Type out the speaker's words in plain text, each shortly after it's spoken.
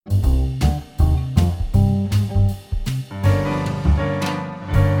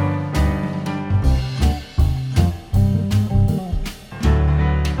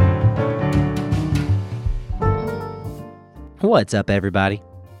What's up, everybody?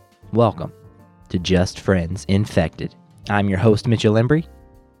 Welcome to Just Friends Infected. I'm your host, Mitchell Embry,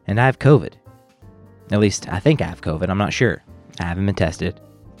 and I have COVID. At least, I think I have COVID. I'm not sure. I haven't been tested.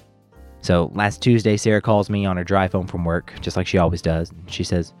 So, last Tuesday, Sarah calls me on her drive home from work, just like she always does. She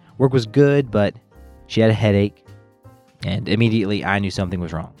says, work was good, but she had a headache, and immediately I knew something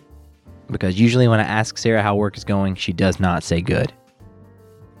was wrong. Because usually when I ask Sarah how work is going, she does not say good.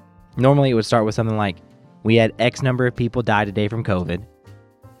 Normally, it would start with something like, we had X number of people die today from COVID.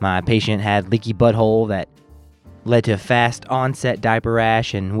 My patient had leaky butthole that led to a fast onset diaper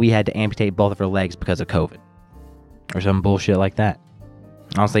rash, and we had to amputate both of her legs because of COVID. Or some bullshit like that.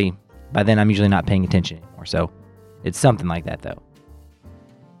 Honestly, by then I'm usually not paying attention anymore, so it's something like that though.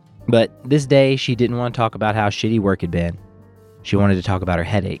 But this day, she didn't want to talk about how shitty work had been. She wanted to talk about her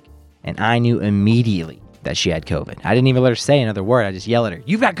headache, and I knew immediately that she had COVID. I didn't even let her say another word. I just yelled at her,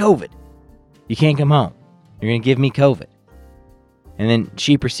 "You've got COVID. You can't come home. You're going to give me COVID." And then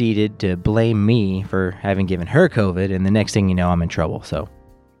she proceeded to blame me for having given her COVID, and the next thing you know, I'm in trouble. So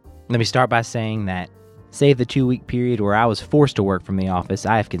let me start by saying that, save the 2-week period where I was forced to work from the office,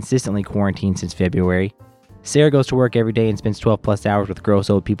 I have consistently quarantined since February. Sarah goes to work every day and spends 12 plus hours with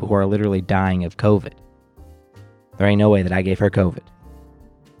gross old people who are literally dying of COVID. There ain't no way that I gave her COVID.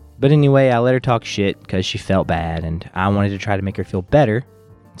 But anyway, I let her talk shit because she felt bad, and I wanted to try to make her feel better.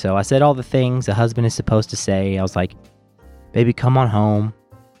 So I said all the things a husband is supposed to say. I was like, "Baby, come on home.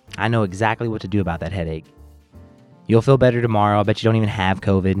 I know exactly what to do about that headache. You'll feel better tomorrow. I bet you don't even have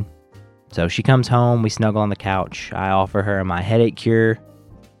COVID." So she comes home. We snuggle on the couch. I offer her my headache cure,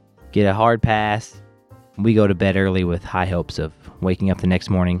 get a hard pass. We go to bed early with high hopes of waking up the next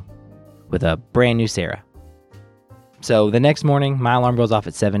morning with a brand new Sarah. So the next morning, my alarm goes off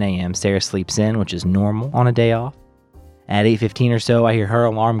at 7 a.m. Sarah sleeps in, which is normal on a day off. At 8:15 or so, I hear her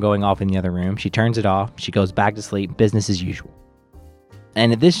alarm going off in the other room. She turns it off. She goes back to sleep, business as usual.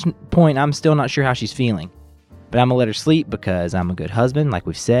 And at this point, I'm still not sure how she's feeling. But I'm going to let her sleep because I'm a good husband, like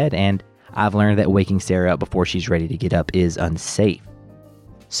we've said, and I've learned that waking Sarah up before she's ready to get up is unsafe.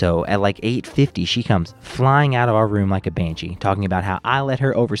 So at like 8:50, she comes flying out of our room like a banshee, talking about how I let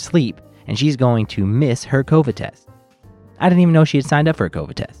her oversleep and she's going to miss her COVID test. I didn't even know she had signed up for a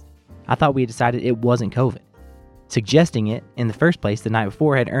COVID test. I thought we had decided it wasn't COVID. Suggesting it in the first place the night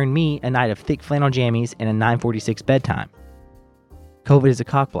before had earned me a night of thick flannel jammies and a 9:46 bedtime. COVID is a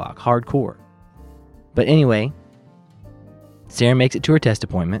cockblock, hardcore. But anyway, Sarah makes it to her test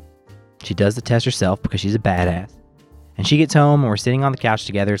appointment. She does the test herself because she's a badass. And she gets home and we're sitting on the couch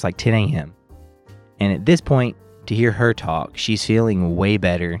together. It's like 10 a.m. And at this point, to hear her talk, she's feeling way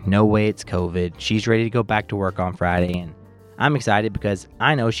better. No way it's COVID. She's ready to go back to work on Friday. And I'm excited because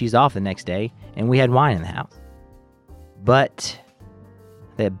I know she's off the next day and we had wine in the house. But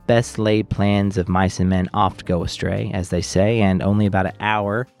the best laid plans of mice and men oft go astray, as they say, and only about an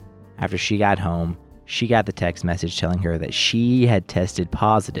hour after she got home, she got the text message telling her that she had tested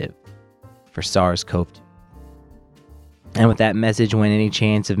positive for SARS-CoV-2. And with that message went any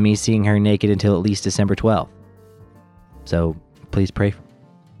chance of me seeing her naked until at least December 12th. So please pray for me.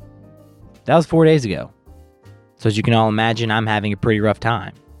 That was 4 days ago. So as you can all imagine, I'm having a pretty rough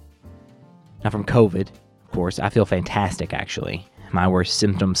time. Now from COVID, of course, I feel fantastic actually. My worst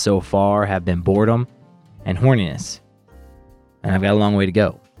symptoms so far have been boredom and horniness. And I've got a long way to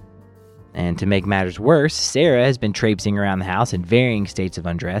go. And to make matters worse, Sarah has been traipsing around the house in varying states of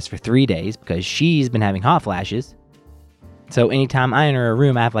undress for 3 days because she's been having hot flashes. So anytime I enter a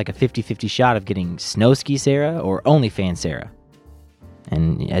room, I have like a 50-50 shot of getting snow ski Sarah or OnlyFans Sarah.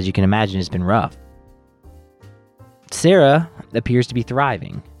 And as you can imagine, it's been rough. Sarah appears to be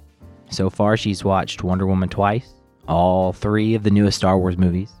thriving. So far, she's watched Wonder Woman twice, all 3 of the newest Star Wars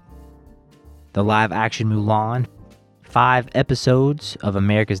movies, the live-action Mulan, 5 episodes of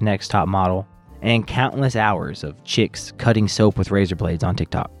America's Next Top Model, and countless hours of chicks cutting soap with razor blades on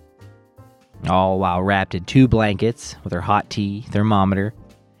TikTok. All while wrapped in 2 blankets with her hot tea, thermometer,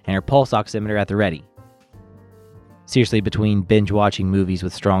 and her pulse oximeter at the ready. Seriously, between binge-watching movies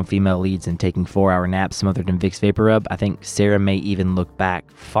with strong female leads and taking 4-hour naps smothered in Vicks Vapor Rub, I think Sarah may even look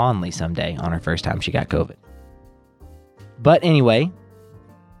back fondly someday on her first time she got COVID. But anyway,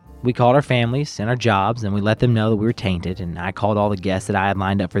 we called our families and our jobs, and we let them know that we were tainted, and I called all the guests that I had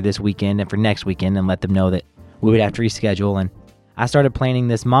lined up for this weekend and for next weekend and let them know that we would have to reschedule, and I started planning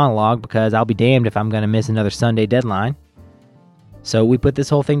this monologue because I'll be damned if I'm going to miss another Sunday deadline. So we put this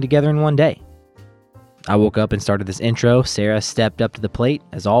whole thing together in one day. I woke up and started this intro. Sarah stepped up to the plate,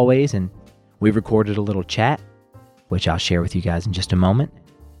 as always, and we recorded a little chat, which I'll share with you guys in just a moment.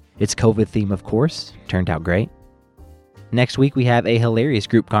 It's COVID theme, of course. Turned out great. Next week, we have a hilarious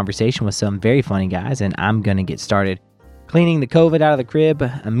group conversation with some very funny guys, and I'm going to get started cleaning the COVID out of the crib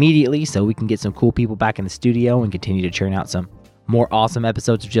immediately so we can get some cool people back in the studio and continue to churn out some more awesome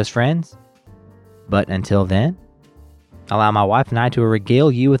episodes of Just Friends. But until then, allow my wife and I to regale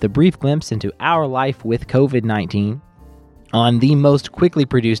you with a brief glimpse into our life with COVID-19 on the most quickly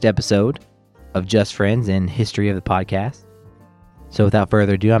produced episode of Just Friends in history of the podcast. So without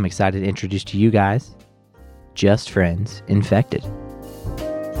further ado, I'm excited to introduce to you guys Just Friends Infected.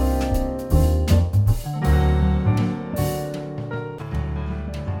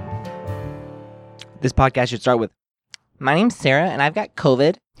 This podcast should start with, "My name's Sarah and I've got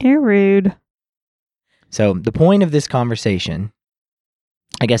COVID." You're rude. So the point of this conversation,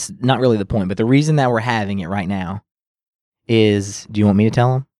 I guess not really the point, but the reason that we're having it right now is, do you want me to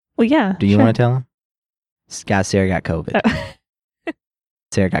tell them? Well, yeah. Do you want to tell them? Guys, Sarah got COVID.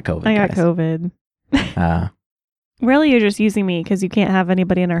 Sarah got COVID. I got guys. COVID. Really, you're just using me because you can't have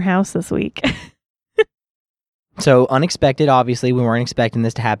anybody in our house this week. So unexpected, obviously, we weren't expecting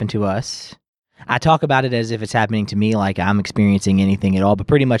this to happen to us. I talk about it as if it's happening to me, like I'm experiencing anything at all, but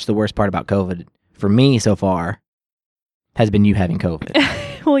pretty much the worst part about COVID for me so far has been you having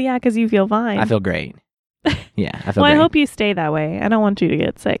COVID. Well, yeah, because you feel fine. I feel great. Yeah, I feel well, great. I hope you stay that way. I don't want you to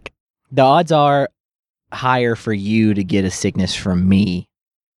get sick. The odds are higher for you to get a sickness from me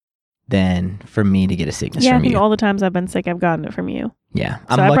than for me to get a sickness Yeah, I from think you. all the times I've been sick, I've gotten it from you. Yeah, So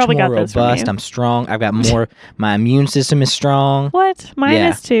I'm I much probably more got this from robust. you. I'm strong. I've got more. My immune system is strong. What? Mine Yeah.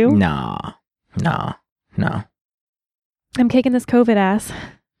 is too. No. I'm kicking this COVID ass.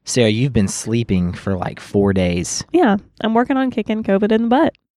 Sarah, you've been sleeping for like 4 days. Yeah, I'm working on kicking COVID in the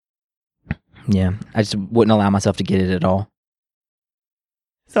butt. Yeah, I just wouldn't allow myself to get it at all.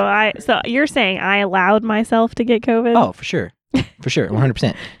 So you're saying I allowed myself to get COVID? Oh, for sure. For sure,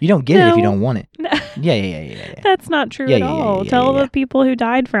 100%. You don't get it if you No. don't want it. No. Yeah. That's not true Yeah, at yeah, yeah, all. yeah, Tell yeah. the people who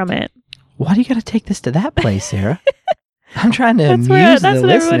died from it. Why do you got to take this to that place, Sarah? I'm trying to That's amuse what the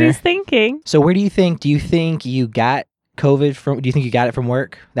listener. everybody's thinking. So where do you think you got COVID from? Do you think you got it from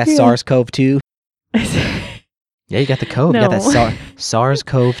work? That's Yeah. SARS-CoV-2? Yeah, you got the COVID. You got that No.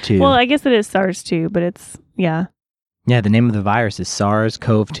 SARS-CoV-2. Well, I guess it is SARS too, but it's, yeah. Yeah, the name of the virus is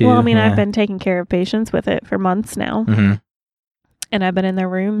SARS-CoV-2. Well, I mean, yeah. I've been taking care of patients with it for months now, Mm-hmm. and I've been in their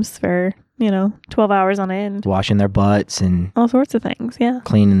rooms for, 12 hours on end. Washing their butts and All sorts of things, yeah.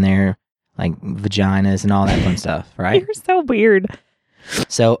 cleaning their vaginas and all that fun stuff, right? You're so weird.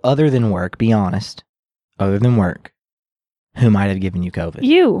 So other than work, be honest, who might have given you COVID?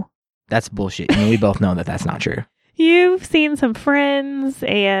 You. That's bullshit. I mean, we both know that that's not true. You've seen some friends,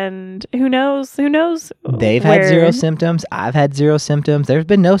 and who knows They've had where- zero symptoms. I've had zero symptoms. There's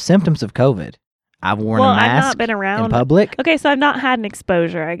been no symptoms of COVID. I've worn a I've mask not been around. in public. Okay, so I've not had an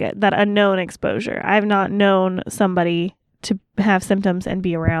exposure. I get that unknown exposure. I've not known somebody to have symptoms and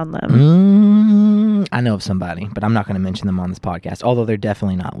be around them. I know of somebody, but I'm not going to mention them on this podcast, although they're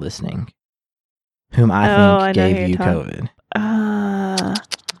definitely not listening, whom I think I know who gave you're you talking- COVID.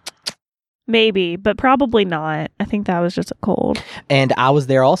 Maybe, but probably not. I think that was just a cold. And I was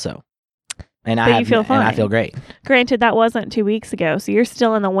there also. And But you feel And I fine. feel great. Granted, that wasn't 2 weeks ago, so you're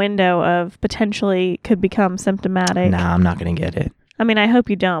still in the window of potentially could become symptomatic. Nah, I'm not going to get it. I mean, I hope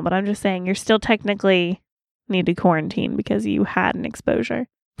you don't, but I'm just saying you're still technically need to quarantine because you had an exposure.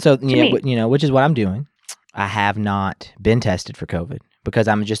 So, me. which is what I'm doing. I have not been tested for COVID because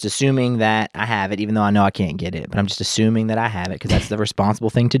I'm just assuming that I have it, even though I know I can't get it. But I'm just assuming that I have it because that's the responsible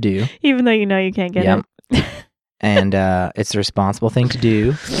thing to do. Even though you know you can't get Yep. it. And it's the responsible thing to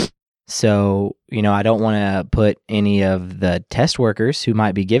do. So, I don't want to put any of the test workers who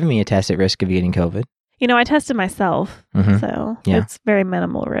might be giving me a test at risk of getting COVID. I tested myself, Mhm. so Yeah. it's very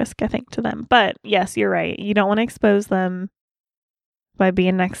minimal risk, I think, to them. But yes, you're right. You don't want to expose them by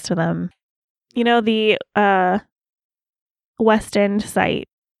being next to them. The West End site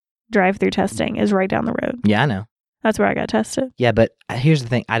drive-through testing is right down the road. Yeah, I know. That's where I got tested. Yeah, but here's the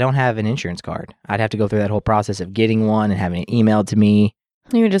thing. I don't have an insurance card. I'd have to go through that whole process of getting one and having it emailed to me.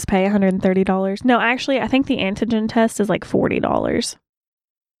 You would just pay $130. No, actually, I think the antigen test is like $40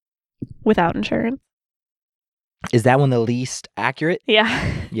 without insurance. Is that one the least accurate? Yeah.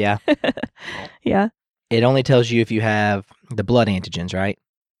 Yeah. Yeah. It only tells you if you have the blood antigens, right?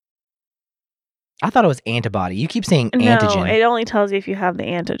 I thought it was antibody. You keep saying antigen. No, it only tells you if you have the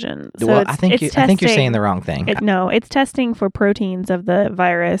antigen. So Well, it's, I think it's you're saying testing- the wrong thing. No, it's testing for proteins of the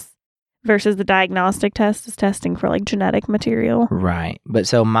virus versus the diagnostic test is testing for like genetic material. Right. But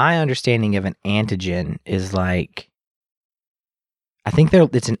so my understanding of an antigen is like, I think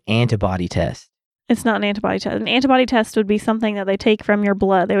it's an antibody test. It's not an antibody test. An antibody test would be something that they take from your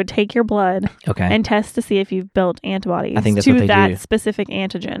blood. They would take your blood Okay. and test to see if you've built antibodies I think that's to what they that do. specific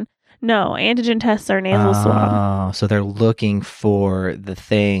antigen. No, antigen tests are nasal swab. Oh, so they're looking for the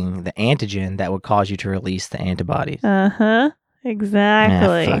antigen that would cause you to release the antibodies.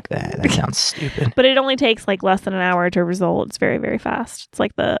 Exactly. Fuck that. That sounds stupid. But it only takes like less than an hour to result. It's very, very fast. It's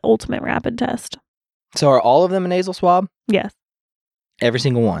like the ultimate rapid test. So are all of them a nasal swab? Yes. Every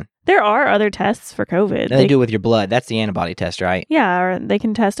single one? There are other tests for COVID. And they do it with your blood. That's the antibody test, right? Yeah, or they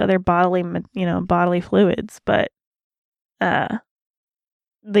can test other bodily fluids, but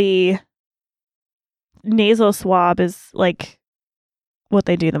the nasal swab is like what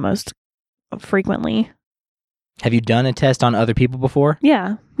they do the most frequently. Have you done a test on other people before?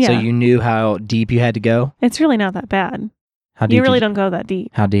 Yeah. So you knew how deep you had to go? It's really not that bad. How deep? You really don't go that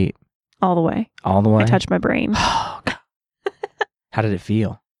deep. How deep? All the way. All the way? I touched my brain. Oh, God. How did it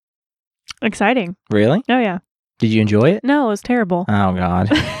feel? Exciting. Really? Oh, yeah. Did you enjoy it? No, it was terrible. Oh,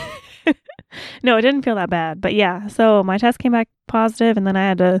 God. No, it didn't feel that bad. But yeah, so my test came back positive, and then I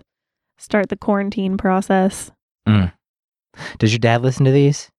had to start the quarantine process. Does your dad listen to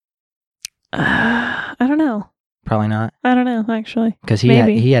these? I don't know. Probably not. I don't know, actually. Because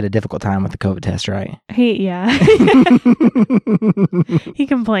he had a difficult time with the COVID test, right? Yeah. He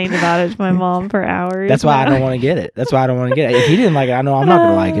complained about it to my mom for hours. That's why I don't want to get it. If he didn't like it, I know I'm not going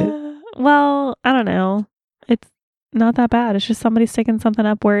to like it. Well, I don't know. It's not that bad. It's just somebody sticking something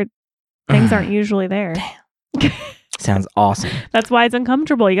up where things aren't usually there. Damn. Sounds awesome. That's why it's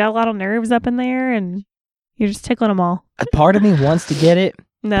uncomfortable. You got a lot of nerves up in there and you're just tickling them all. A part of me wants to get it.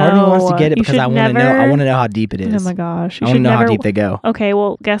 No, part of me wants to get it because I want to know. I want to know how deep it is. Oh my gosh! I want to know how deep they go. Okay,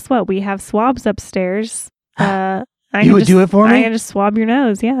 well, guess what? We have swabs upstairs. You would do it for me? I can just swab your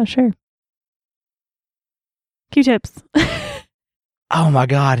nose. Yeah, sure. Q-tips. Oh my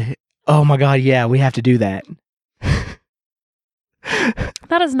god! Yeah, we have to do that.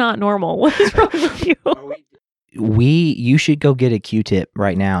 That is not normal. What is wrong with you? You should go get a Q-tip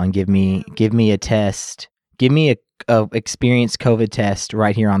right now and give me a test. Give me a experienced COVID test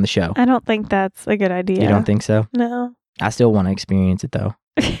right here on the show. I don't think that's a good idea. You don't think so? No. I still want to experience it though.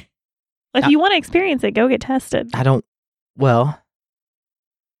 If you want to experience it, go get tested. I don't. Well,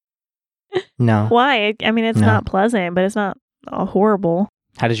 no. Why? I mean, it's not pleasant, but it's not horrible.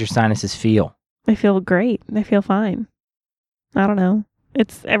 How does your sinuses feel? They feel great. They feel fine. I don't know.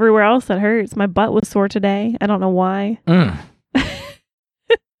 It's everywhere else that hurts. My butt was sore today. I don't know why.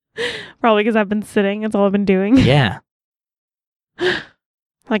 Probably because I've been sitting. That's all I've been doing. Yeah.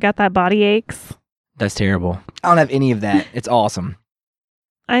 I got that body aches. That's terrible. I don't have any of that. It's awesome.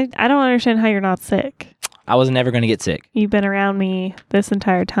 I don't understand how you're not sick. I was never going to get sick. You've been around me this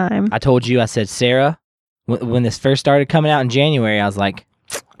entire time. I told you, I said, Sarah, when this first started coming out in January, I was like,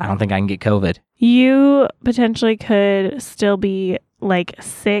 I don't think I can get COVID. You potentially could still be like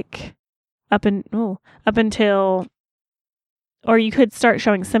sick up until, or you could start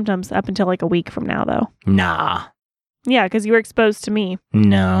showing symptoms up until like a week from now, though. Nah. Yeah, because you were exposed to me.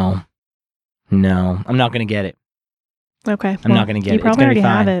 No, I'm not going to get it. Okay. I'm not going to get it. You probably already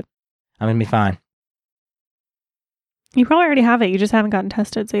have it. I'm going to be fine. You probably already have it. You just haven't gotten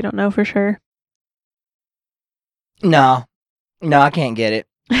tested, so you don't know for sure. No, I can't get it.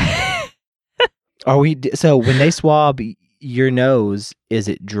 So when they swab your nose, is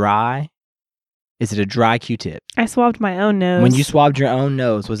it dry? Is it a dry Q-tip? I swabbed my own nose. When you swabbed your own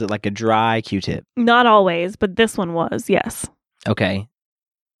nose, was it like a dry Q-tip? Not always, but this one was, yes. Okay.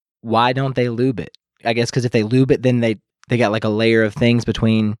 Why don't they lube it? I guess because if they lube it, then they got like a layer of things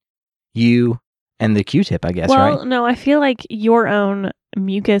between you and the Q-tip, I guess, right? Well, no, I feel like your own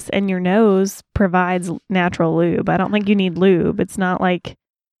mucus in your nose provides natural lube. I don't think you need lube. It's not like,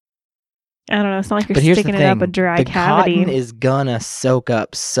 I don't know, it's not like you're sticking it up a dry cavity. The cotton is gonna soak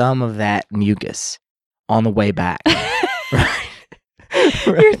up some of that mucus on the way back. Right.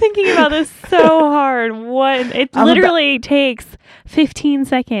 You're thinking about this so hard. It literally takes 15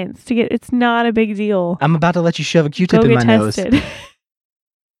 seconds to get. It's not a big deal. I'm about to let you shove a Q-tip in my nose.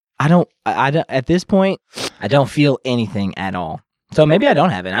 I don't. At this point, I don't feel anything at all. So maybe I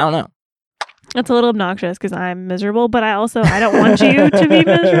don't have it. I don't know. That's a little obnoxious because I'm miserable, but I don't want you to be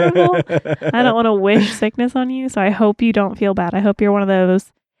miserable. I don't want to wish sickness on you, so I hope you don't feel bad. I hope you're one of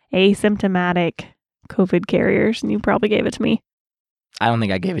those asymptomatic COVID carriers, and you probably gave it to me. I don't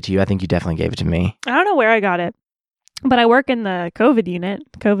think I gave it to you. I think you definitely gave it to me. I don't know where I got it, but I work in the COVID unit,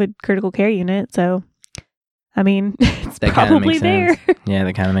 COVID critical care unit, so I mean, it's probably there. Yeah,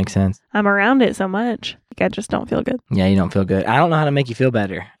 that kind of makes sense. I'm around it so much. Like, I just don't feel good. Yeah, you don't feel good. I don't know how to make you feel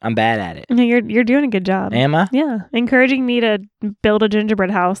better. I'm bad at it. No, you're doing a good job. Am I? Yeah. Encouraging me to build a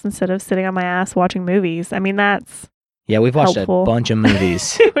gingerbread house instead of sitting on my ass watching movies. I mean, that's Yeah, we've watched helpful. a bunch of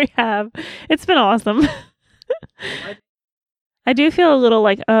movies. We have. It's been awesome. I do feel a little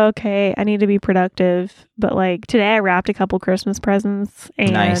like, oh, okay, I need to be productive. But like today I wrapped a couple Christmas presents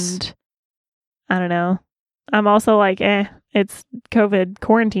and Nice. I don't know. I'm also like, it's COVID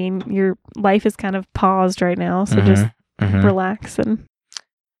quarantine. Your life is kind of paused right now. So just relax and.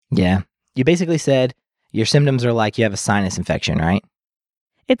 Yeah. You basically said your symptoms are like you have a sinus infection, right?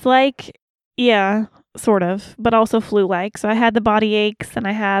 It's like, yeah, sort of, but also flu-like. So I had the body aches and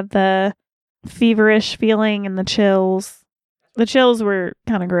I had the feverish feeling and the chills. The chills were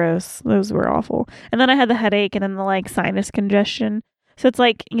kind of gross. Those were awful. And then I had the headache and then the like sinus congestion. So it's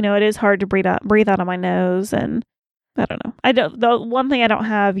like, it is hard to breathe out of my nose, and I don't know. The one thing I don't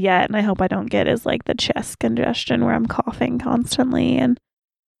have yet, and I hope I don't get, is like the chest congestion where I'm coughing constantly and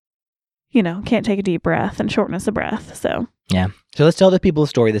can't take a deep breath and shortness of breath. So yeah. So let's tell the people a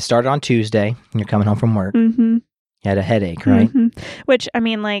story. This started on Tuesday. You're coming home from work. Mm-hmm. You had a headache, right? Mm-hmm. Which, I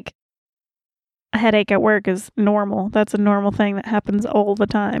mean, like, a headache at work is normal. That's a normal thing that happens all the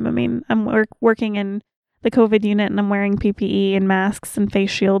time. I mean, I'm working in the COVID unit and I'm wearing PPE and masks and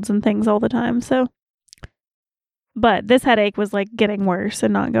face shields and things all the time. So, but this headache was like getting worse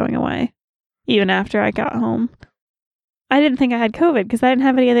and not going away even after I got home. I didn't think I had COVID because I didn't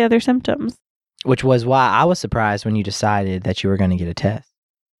have any of the other symptoms. Which was why I was surprised when you decided that you were going to get a test.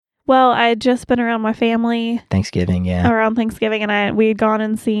 Well, I had just been around my family. Thanksgiving, yeah. Around Thanksgiving, and we had gone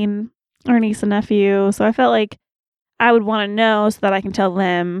and seen our niece and nephew. So I felt like I would want to know so that I can tell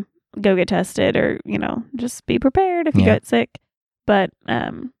them, go get tested, or, just be prepared if you get sick. But,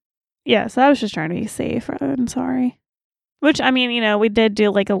 yeah, so I was just trying to be safe. I'm sorry. Which, I mean, we did do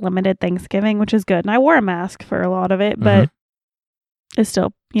like a limited Thanksgiving, which is good. And I wore a mask for a lot of it, but it's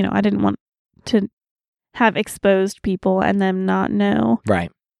still, I didn't want to have exposed people and them not know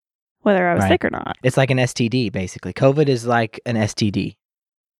whether I was sick or not. It's like an STD, basically. COVID is like an STD.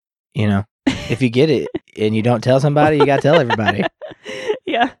 If you get it and you don't tell somebody, you got to tell everybody.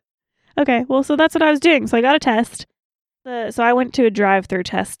 Yeah. Okay. Well, so that's what I was doing. So I got a test. So I went to a drive-through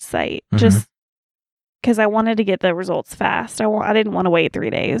test site just because I wanted to get the results fast. I didn't want to wait 3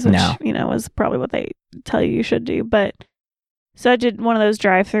 days, which, was probably what they tell you should do. But so I did one of those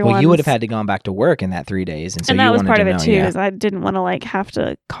drive-through ones. Well, you would have had to gone back to work in that 3 days. And so that you was part of to it, know, too, is I didn't want to, like, have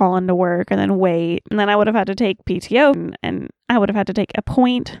to call into work and then wait. And then I would have had to take PTO and I would have had to take a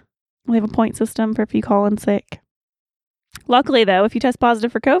point. We have a point system for if you call in sick. Luckily, though, if you test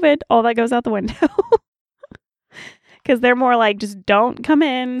positive for COVID, all that goes out the window. Because they're more like, just don't come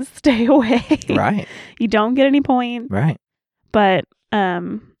in, stay away. Right. You don't get any points. Right. But,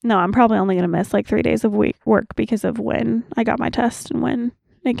 no, I'm probably only going to miss like 3 days of work because of when I got my test and when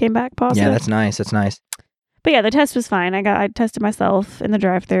it came back positive. Yeah, that's nice. That's nice. But yeah, the test was fine. I tested myself in the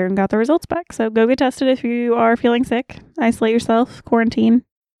drive-thru and got the results back. So go get tested if you are feeling sick. Isolate yourself, quarantine.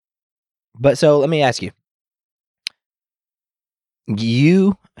 But so let me ask you.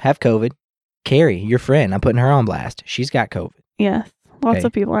 You have COVID. Carrie, your friend, I'm putting her on blast. She's got COVID. Yes. Lots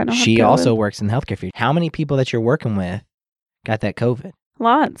of people I know have She COVID. also works in the healthcare field. How many people that you're working with got that COVID?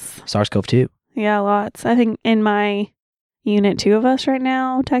 Lots. SARS-CoV-2. Yeah, lots. I think in my unit, 2 of us right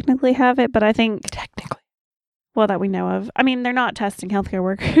now technically have it, but I think... Technically. Well, that we know of. I mean, they're not testing healthcare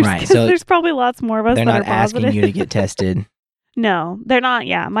workers. Right. So there's probably lots more of us that are positive. They're not asking you to get tested. No, they're not.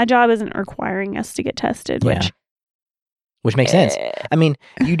 Yeah, my job isn't requiring us to get tested, which makes sense. I mean,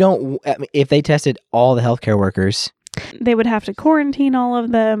 if they tested all the healthcare workers, they would have to quarantine all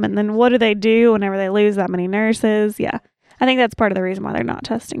of them. And then what do they do whenever they lose that many nurses? Yeah, I think that's part of the reason why they're not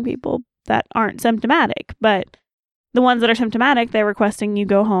testing people that aren't symptomatic. But the ones that are symptomatic, they're requesting you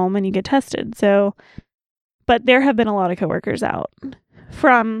go home and you get tested. So, but there have been a lot of coworkers out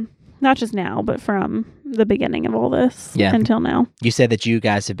from not just now, but from the beginning of all this until now. You said that you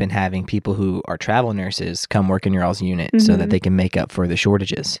guys have been having people who are travel nurses come work in your all's unit so that they can make up for the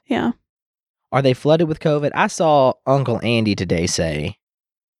shortages. Yeah. Are they flooded with COVID? I saw Uncle Andy today say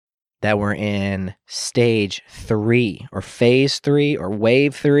that we're in stage 3 or phase 3 or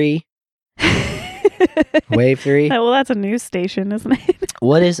wave 3. Wave 3? Well, that's a news station, isn't it?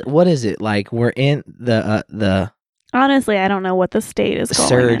 What is it? Like we're in the Honestly, I don't know what the state is calling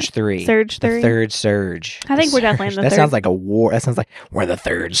Surge it. 3. Surge 3? The third surge. I think we're definitely in the That third. sounds like a war. That sounds like we're the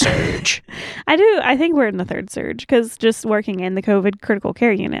third surge. I think we're in the third surge because just working in the COVID critical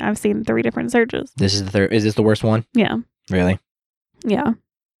care unit, I've seen 3 different surges. This is the third. Is this the worst one? Yeah. Really? Yeah.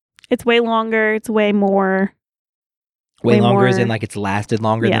 It's way longer. It's way more. Way longer as in like it's lasted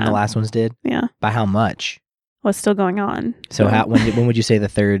longer than the last ones did? Yeah. By how much? What's still going on. So when would you say the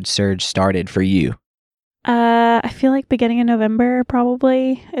third surge started for you? I feel like beginning of November,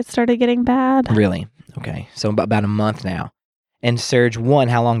 probably, it started getting bad. Really? Okay. So about a month now. And surge 1,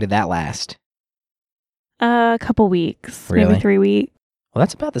 how long did that last? A couple weeks, Really? maybe 3 weeks. Well,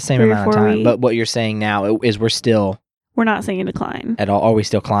 that's about the same 3 or amount of 4 time. weeks. But what you're saying now is we're still We're not seeing a decline. at all. Are we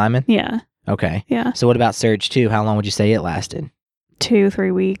still climbing? Yeah. Okay. Yeah. So what about Surge 2? How long would you say it lasted?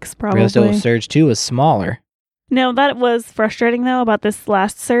 2-3 weeks, probably. Really? So Surge 2 was smaller. No, that was frustrating though about this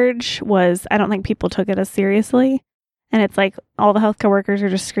last surge was I don't think people took it as seriously. And it's like all the healthcare workers are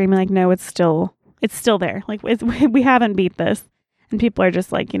just screaming like, no, it's still there. Like we haven't beat this. And people are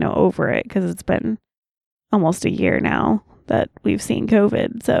just like, over it because it's been almost a year now that we've seen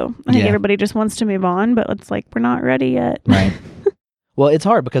COVID. So I think everybody just wants to move on, but it's like, we're not ready yet. Right. Well, it's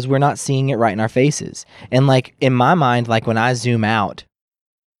hard because we're not seeing it right in our faces. And like in my mind, like when I zoom out,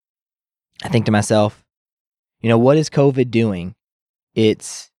 I think to myself, what is COVID doing?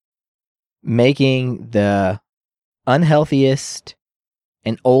 It's making the unhealthiest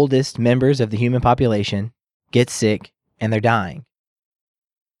and oldest members of the human population get sick and they're dying.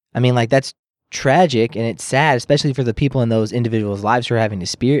 I mean, like that's tragic and it's sad, especially for the people in those individuals' lives who are having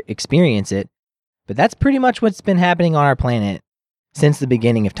to experience it. But that's pretty much what's been happening on our planet since the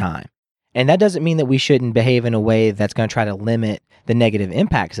beginning of time. And that doesn't mean that we shouldn't behave in a way that's going to try to limit the negative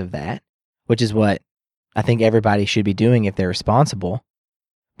impacts of that, which is what I think everybody should be doing if they're responsible.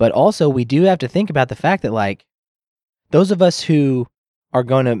 But also, we do have to think about the fact that, like, those of us who are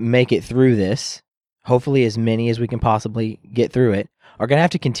going to make it through this, hopefully as many as we can possibly get through it, are going to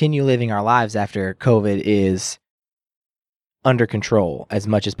have to continue living our lives after COVID is under control as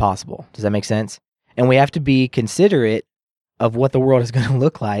much as possible. Does that make sense? And we have to be considerate of what the world is going to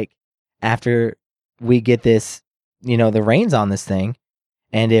look like after we get this, the reins on this thing.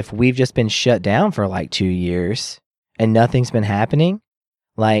 And if we've just been shut down for like 2 years and nothing's been happening,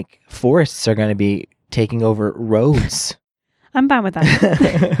 like forests are going to be taking over roads. I'm fine with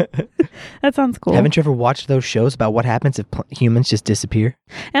that. That sounds cool. Haven't you ever watched those shows about what happens if humans just disappear?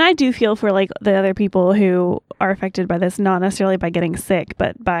 And I do feel for like the other people who are affected by this, not necessarily by getting sick,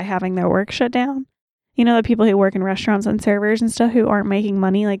 but by having their work shut down. The people who work in restaurants and servers and stuff who aren't making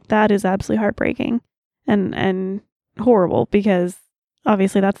money, like that is absolutely heartbreaking and horrible because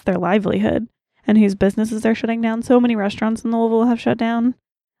obviously that's their livelihood and whose businesses are shutting down. So many restaurants in Louisville have shut down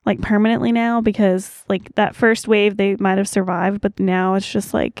like permanently now because like that first wave they might have survived, but now it's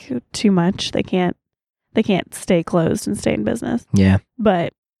just like too much. They can't stay closed and stay in business. Yeah.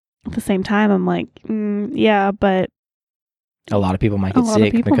 But at the same time, I'm like, yeah, but a lot of people might get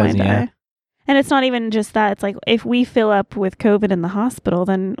sick because die. And it's not even just that. It's like if we fill up with COVID in the hospital,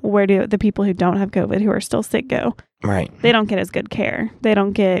 then where do the people who don't have COVID who are still sick go? Right. They don't get as good care. They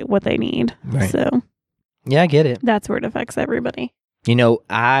don't get what they need. Right. So yeah, I get it. That's where it affects everybody.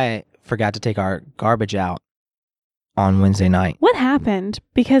 I forgot to take our garbage out on Wednesday night. What happened?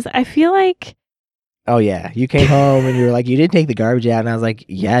 Because I feel like... Oh, yeah. You came home and you were like, you didn't take the garbage out. And I was like,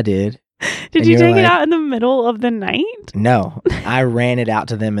 yeah, I did. Did you take it out in the middle of the night? No. I ran it out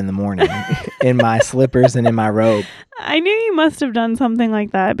to them in the morning in my slippers and in my robe. I knew you must have done something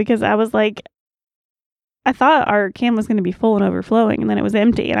like that because I was like, I thought our can was going to be full and overflowing and then it was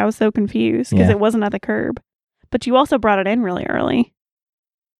empty and I was so confused because it wasn't at the curb. But you also brought it in really early.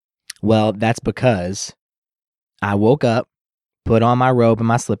 Well, that's because I woke up, put on my robe and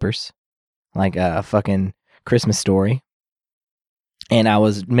my slippers like a fucking Christmas story. And I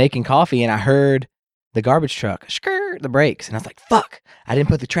was making coffee and I heard the garbage truck, the brakes. And I was like, fuck, I didn't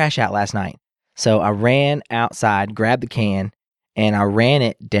put the trash out last night. So I ran outside, grabbed the can, and I ran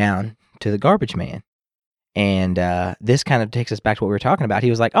it down to the garbage man. And this kind of takes us back to what we were talking about. He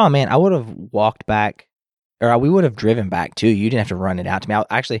was like, oh man, I would have walked back, or we would have driven back too. You didn't have to run it out to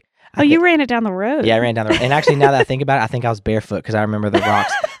me. You ran it down the road. Yeah, I ran down the road. And actually, now that I think about it, I think I was barefoot because I remember the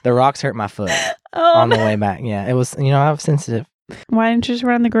rocks. The rocks hurt my foot on the way back. Yeah, it was, I was sensitive. Why didn't you just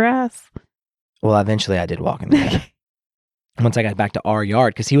run in the grass? Well, eventually I did walk in the grass. Once I got back to our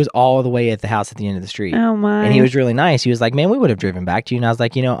yard, because he was all the way at the house at the end of the street. Oh, my. And he was really nice. He was like, man, we would have driven back to you. And I was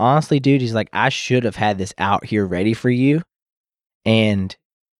like, honestly, dude, he's like, I should have had this out here ready for you. And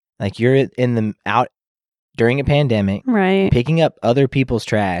like, you're out during a pandemic, right? Picking up other people's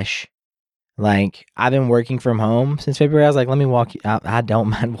trash. Like, I've been working from home since February. I was like, let me walk you out. I don't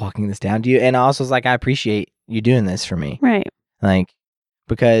mind walking this down to you. And I also was like, I appreciate you doing this for me. Right. Like,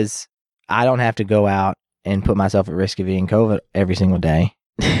 because I don't have to go out and put myself at risk of getting COVID every single day.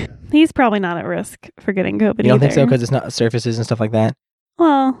 He's probably not at risk for getting COVID You don't either. think so? Because it's not surfaces and stuff like that?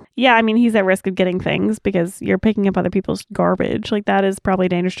 Well, yeah, I mean, he's at risk of getting things because you're picking up other people's garbage. Like, that is probably a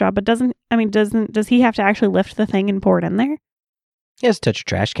dangerous job. But does he have to actually lift the thing and pour it in there? He has to touch a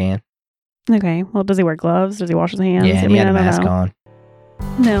trash can. Okay. Well, does he wear gloves? Does he wash his hands? Yeah, and he had a mask on.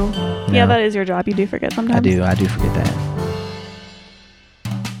 No. Yeah, that is your job. You do forget sometimes. I do forget that.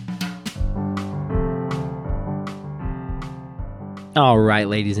 All right,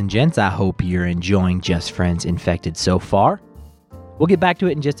 ladies and gents, I hope you're enjoying Just Friends Infected so far. We'll get back to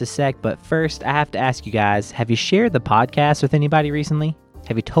it in just a sec, but first, I have to ask you guys, have you shared the podcast with anybody recently?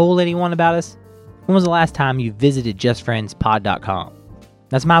 Have you told anyone about us? When was the last time you visited justfriendspod.com?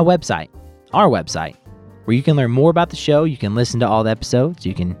 That's my website, our website, where you can learn more about the show, you can listen to all the episodes,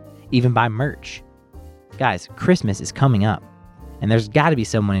 you can even buy merch. Guys, Christmas is coming up, and there's got to be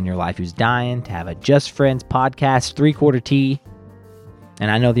someone in your life who's dying to have a Just Friends podcast 3/4 tee. And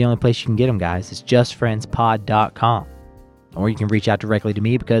I know the only place you can get them, guys, is justfriendspod.com. Or you can reach out directly to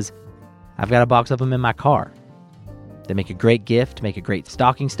me because I've got a box of them in my car. They make a great gift, make a great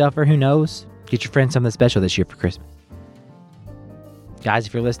stocking stuffer, who knows? Get your friends something special this year for Christmas. Guys,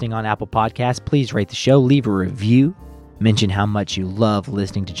 if you're listening on Apple Podcasts, please rate the show, leave a review, mention how much you love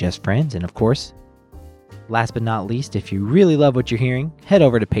listening to Just Friends, and of course, last but not least, if you really love what you're hearing, head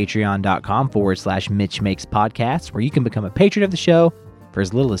over to patreon.com/Mitch Makes Podcasts, where you can become a patron of the show for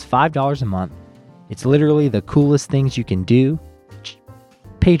as little as $5 a month. It's literally the coolest things you can do.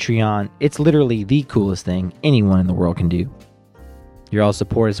 Patreon, it's literally the coolest thing anyone in the world can do. Your all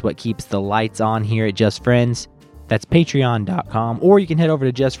support is what keeps the lights on here at Just Friends. That's patreon.com, or you can head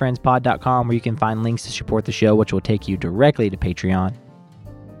over to justfriendspod.com where you can find links to support the show, which will take you directly to Patreon.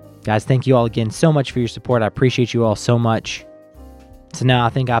 Guys, thank you all again so much for your support. I appreciate you all so much. So now I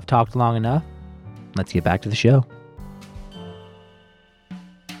think I've talked long enough. Let's get back to the show.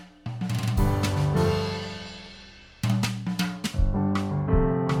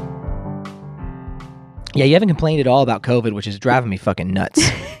 Yeah, you haven't complained at all about COVID, which is driving me fucking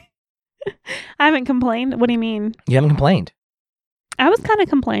nuts. I haven't complained. What do you mean? You haven't complained. I was kind of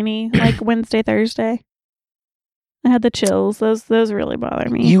complaining like Wednesday, Thursday. I had the chills. Those really bother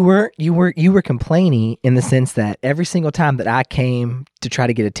me. You were complaining in the sense that every single time that I came to try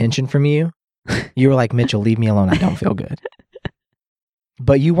to get attention from you, you were like, Mitchell, leave me alone. I don't feel good.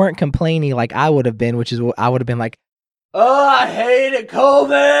 But you weren't complaining like I would have been, which is what I would have been like, oh, I hated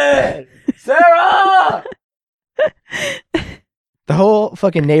COVID. Sarah! The whole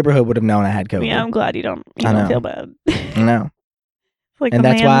fucking neighborhood would have known I had COVID. Yeah, I'm glad you don't feel bad. I know. Like and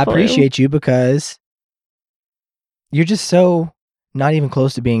that's why I appreciate you, because you're just so not even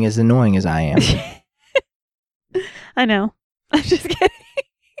close to being as annoying as I am. I know. I'm just kidding.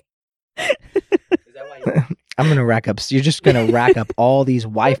 I'm going to rack up. You're just going to rack up all these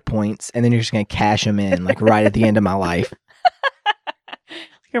wife points, and then you're just going to cash them in like right at the end of my life.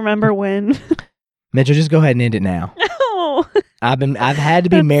 Remember when? Mitchell, just go ahead and end it now. No. I've had to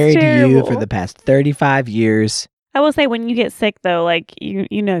be married to you for the past 35 years. I will say, when you get sick though, like you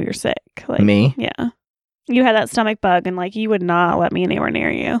know you're sick. Like me? Yeah. You had that stomach bug and like you would not let me anywhere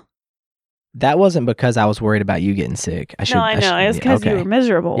near you. That wasn't because I was worried about you getting sick. I know. It was because you were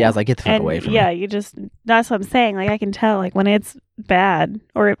miserable. Yeah, I was like, get the fuck away from me. Yeah, that's what I'm saying. Like I can tell like when it's bad,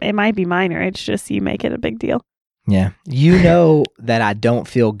 or it might be minor. It's just you make it a big deal. Yeah. You know that I don't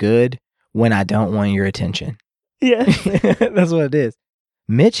feel good when I don't want your attention. Yeah. That's what it is.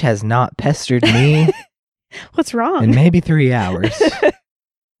 Mitch has not pestered me. What's wrong? In maybe 3 hours.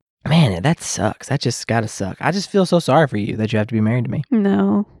 Man, that sucks. That just gotta suck. I just feel so sorry for you that you have to be married to me.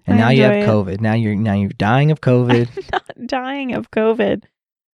 No. And now you have COVID. Now you're dying of COVID. I'm not dying of COVID.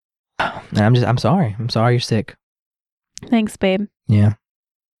 And I'm sorry. I'm sorry you're sick. Thanks, babe. Yeah.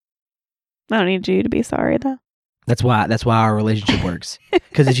 I don't need you to be sorry though. That's why our relationship works.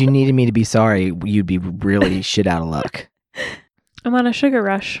 Because if you needed me to be sorry, you'd be really shit out of luck. I'm on a sugar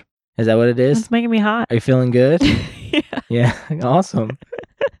rush. Is that what it is? It's making me hot. Are you feeling good? Yeah. Yeah. Awesome.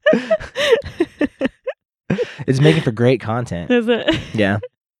 It's making for great content. Is it? Yeah.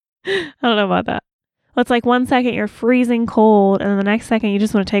 I don't know about that. Well, it's like 1 second you're freezing cold, and then the next second you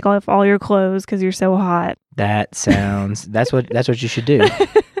just want to take off all your clothes because you're so hot. That's what you should do.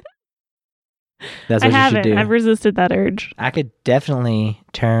 That's what you should do. I've resisted that urge. I could definitely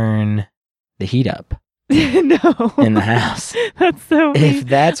turn the heat up. No. In the house. That's so mean. If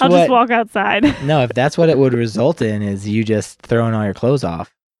that's I'll just walk outside. No, if that's what it would result in is you just throwing all your clothes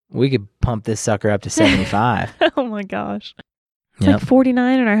off, we could pump this sucker up to 75. Oh my gosh. It's like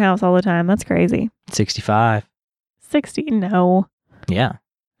 49 in our house all the time. That's crazy. 65. 60? No. Yeah.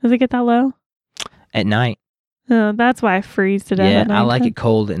 Does it get that low? At night. Oh, that's why I freeze to death. Yeah, I like it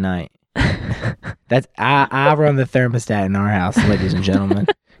cold at night. That's I run the thermostat in our house, ladies and gentlemen,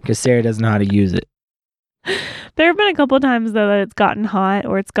 because Sarah doesn't know how to use it. There have been a couple of times though that it's gotten hot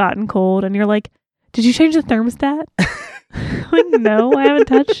or it's gotten cold, and you're like, "Did you change the thermostat?" Like, no, I haven't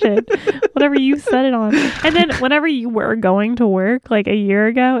touched it. Whatever you set it on. And then whenever you were going to work, like a year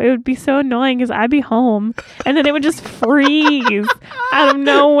ago, it would be so annoying because I'd be home and then it would just freeze out of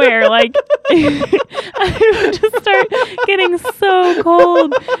nowhere. Like, it would just start getting so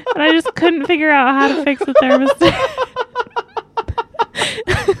cold. And I just couldn't figure out how to fix the thermostat.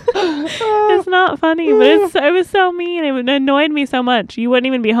 It's not funny, but it was so mean. It annoyed me so much. You wouldn't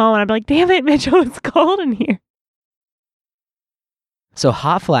even be home, and I'd be like, "Damn it, Mitchell, it's cold in here." So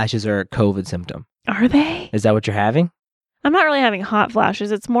hot flashes are a COVID symptom. Are they? Is that what you're having? I'm not really having hot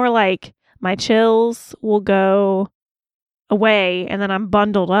flashes. It's more like my chills will go away, and then I'm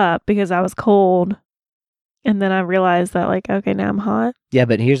bundled up because I was cold, and then I realized that, like, okay, now I'm hot. Yeah,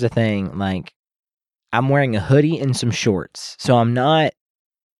 but here's the thing. Like, I'm wearing a hoodie and some shorts, so I'm not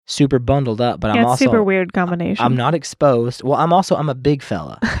super bundled up, but I'm also super weird combination. I'm not exposed. Well, I'm a big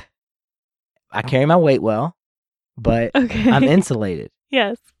fella. I carry my weight well, but okay. I'm insulated.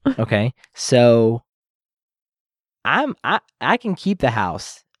 Yes. Okay. So I can keep the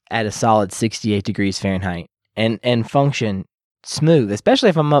house at a solid 68 degrees Fahrenheit and function smooth, especially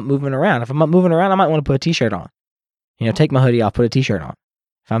if I'm up moving around. If I'm up moving around, I might want to put a t-shirt on. Take my hoodie off, put a t-shirt on.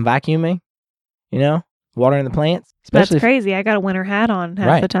 If I'm vacuuming, watering the plants. That's crazy. I got a winter hat on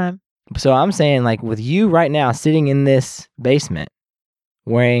half the time. So I'm saying, like, with you right now sitting in this basement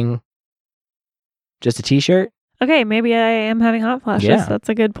wearing just a t-shirt. Okay, maybe I am having hot flashes. Yeah. That's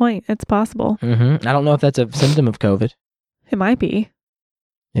a good point. It's possible. Mm-hmm. I don't know if that's a symptom of COVID. It might be.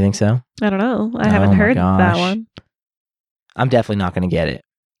 You think so? I don't know. I haven't heard that one. I'm definitely not going to get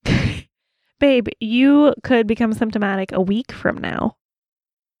it. Babe, you could become symptomatic a week from now.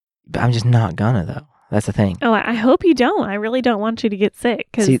 But I'm just not gonna, though. That's the thing. Oh, I hope you don't. I really don't want you to get sick.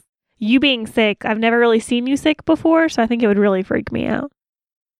 Because you being sick, I've never really seen you sick before, so I think it would really freak me out.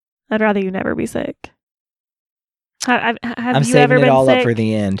 I'd rather you never be sick. Have I'm you saving ever it been all sick? up for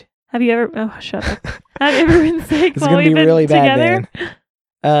the end. Have you ever... Oh, shut up. Have you ever been sick It's while gonna we've be been really together? bad,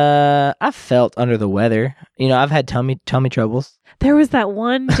 man. I felt under the weather. I've had tummy troubles. There was that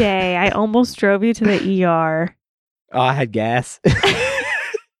one day I almost drove you to the ER. Oh, I had gas.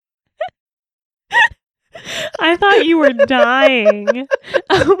 I thought you were dying.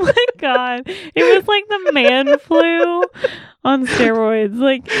 Oh my God. It was like the man flu on steroids.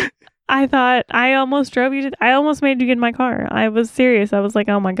 Like, I almost drove you I almost made you get in my car. I was serious. I was like,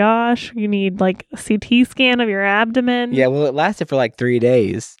 oh my gosh, you need like a CT scan of your abdomen. Yeah, well, it lasted for like 3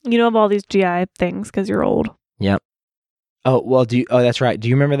 days. You know of all these GI things because you're old. Yep. Oh, well, that's right. Do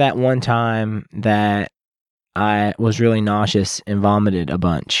you remember that one time that I was really nauseous and vomited a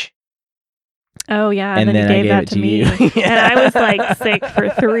bunch? Oh, yeah. And then you gave that to me. And I was like sick for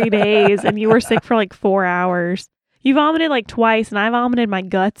 3 days and you were sick for like 4 hours. You vomited like twice and I vomited my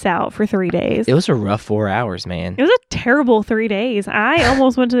guts out for 3 days. It was a rough 4 hours, man. It was a terrible 3 days. I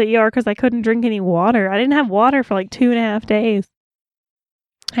almost went to the ER because I couldn't drink any water. I didn't have water for like 2.5 days.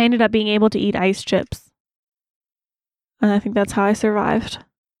 I ended up being able to eat ice chips. And I think that's how I survived.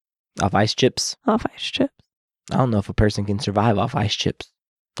 Off ice chips? Off ice chips. I don't know if a person can survive off ice chips.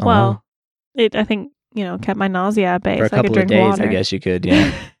 Well, it, I think, kept my nausea at bay. For a so I could couple of drink days, water. I guess you could,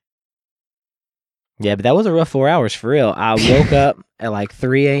 yeah. Yeah, but that was a rough 4 hours for real. I woke up at like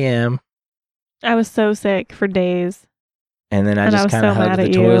 3 a.m. I was so sick for days. And then I just kind of hugged the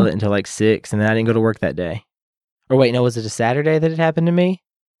toilet until like 6, and then I didn't go to work that day. Or wait, no, was it a Saturday that it happened to me?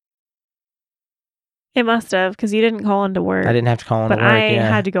 It must have, because you didn't call into work. I didn't have to call into work, But I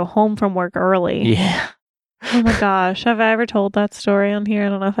had to go home from work early. Yeah. Oh my gosh. Have I ever told that story on here? I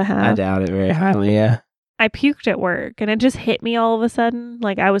don't know if I have. I doubt it very highly, yeah. I puked at work, and it just hit me all of a sudden.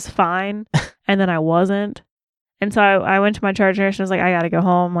 Like, I was fine, and then I wasn't. And so I went to my charge nurse, and I was like, I gotta go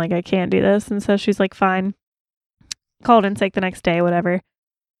home. Like, I can't do this. And so she's like, fine. Called in sick the next day, whatever.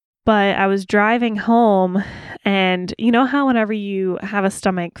 But I was driving home, and you know how whenever you have a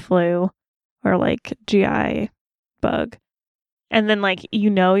stomach flu or like GI bug, and then like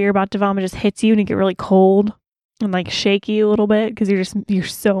you're about to vomit, just hits you and you get really cold and like shaky a little bit because you're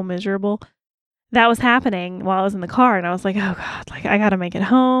so miserable. That was happening while I was in the car, and I was like, oh God, like I gotta make it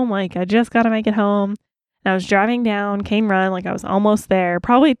home. Like I just gotta make it home. And I was driving down Cane Run, like I was almost there,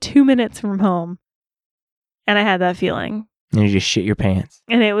 probably 2 minutes from home. And I had that feeling. And you just shit your pants.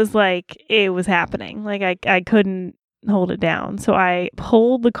 And it was like, it was happening. Like I couldn't hold it down. So I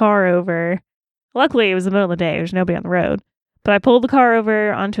pulled the car over. Luckily, it was the middle of the day. There's nobody on the road. But I pulled the car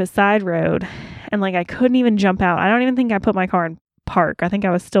over onto a side road, and like I couldn't even jump out. I don't even think I put my car in park. I think I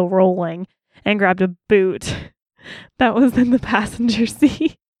was still rolling and grabbed a boot that was in the passenger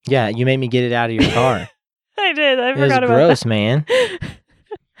seat. Yeah, you made me get it out of your car. I did. I forgot about that. It was gross, man.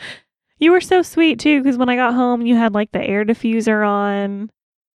 You were so sweet too, because when I got home, you had like the air diffuser on.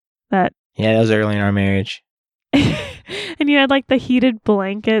 That Yeah, that was early in our marriage. and you had like the heated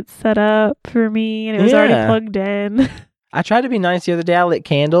blankets set up for me, and it was already plugged in. I tried to be nice the other day. I lit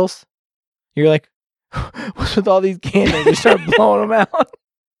candles. You're like, what's with all these candles? You start blowing them out.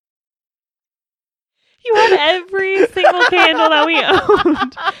 You had every single candle that we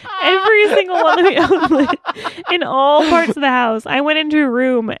owned. Every single one that we owned lit in all parts of the house. I went into a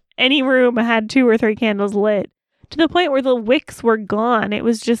room. Any room had 2 or 3 candles lit to the point where the wicks were gone. It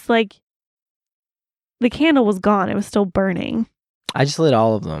was just like the candle was gone. It was still burning. I just lit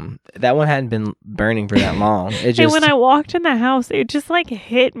all of them. That one hadn't been burning for that long. It just... And when I walked in the house, it just like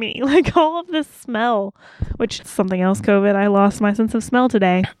hit me. Like all of this smell, which is something else COVID. I lost my sense of smell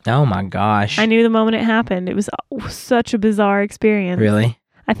today. Oh my gosh. I knew the moment it happened. It was such a bizarre experience. Really?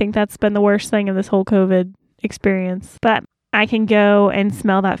 I think that's been the worst thing of this whole COVID experience. But I can go and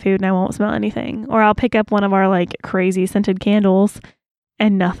smell that food and I won't smell anything. Or I'll pick up one of our like crazy scented candles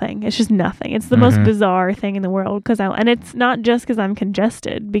and nothing. It's just nothing. It's the most bizarre thing in the world. And it's not just because I'm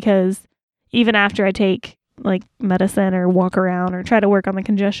congested, because even after I take like medicine or walk around or try to work on the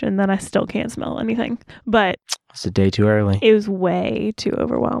congestion, then I still can't smell anything. But it's a day too early. It was way too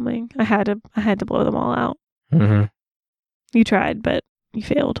overwhelming. I had to blow them all out. Mm-hmm. You tried, but you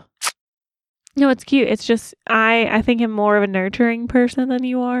failed. No, it's cute. It's just I think I'm more of a nurturing person than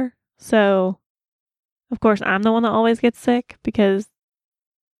you are. So of course I'm the one that always gets sick, because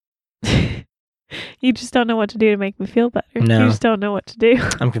you just don't know what to do to make me feel better. No. You just don't know what to do.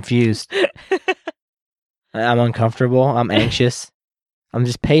 I'm confused. I'm uncomfortable. I'm anxious. I'm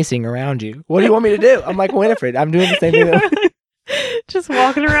just pacing around you. What do you want me to do? I'm like Winifred. I'm doing the same thing. Just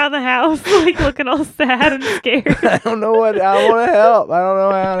walking around the house, like looking all sad and scared. I don't know what. I want to help. I don't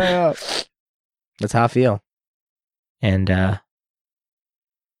know how to help. That's how I feel. And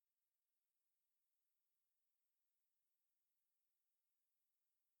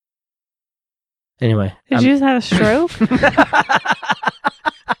anyway. Did you just have a stroke?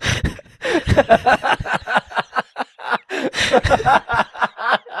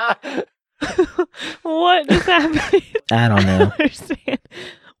 What just happened? I don't know. I don't understand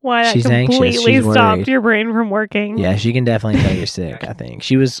why that She's anxious. completely She's stopped worried. your brain from working. Yeah, she can definitely tell you're sick, I think.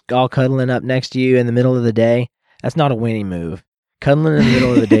 She was all cuddling up next to you in the middle of the day. That's not a Winnie move. Cuddling in the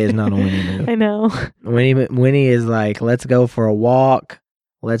middle of the day is not a Winnie move. I know. Winnie is like, let's go for a walk.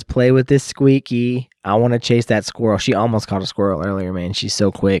 Let's play with this squeaky. I want to chase that squirrel. She almost caught a squirrel earlier, man. She's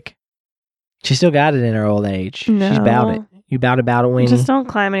so quick. She still got it in her old age. No. She's about it. You about it, Winnie? Just don't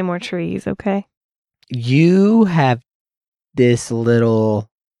climb any more trees, okay? You have this little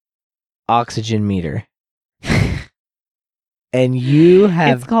oxygen meter. And you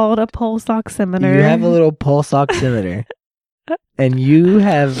have... It's called a pulse oximeter. You have a little pulse oximeter. And you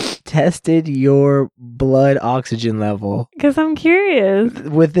have tested your blood oxygen level. Because I'm curious.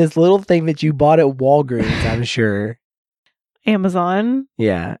 With this little thing that you bought at Walgreens, I'm sure. Amazon.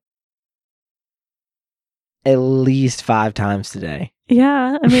 Yeah. At least 5 times today.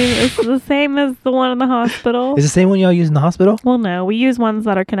 Yeah. I mean, it's the same as the one in the hospital. Is it the same one y'all use in the hospital? Well, no. We use ones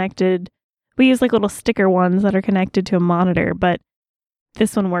that are connected. We use like little sticker ones that are connected to a monitor, but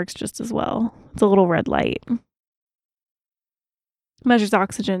this one works just as well. It's a little red light. Measures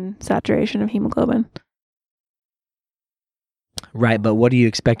oxygen saturation of hemoglobin. Right, but what are you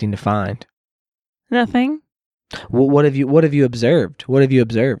expecting to find? Nothing. What have you observed? What have you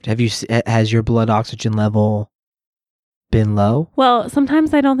observed? Has your blood oxygen level been low? Well,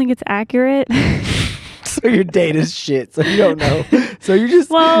 sometimes I don't think it's accurate. So your data's shit. So you don't know. So you're just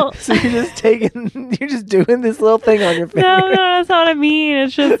So you're just doing this little thing on your finger. No, that's not what I mean.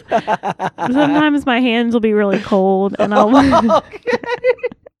 It's just sometimes my hands will be really cold, and I'll.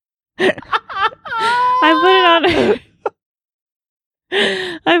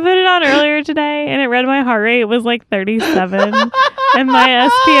 I put it on earlier today, and it read my heart rate was like 37, and my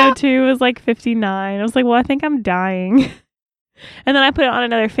SpO2 was like 59. I was like, well, I think I'm dying. And then I put it on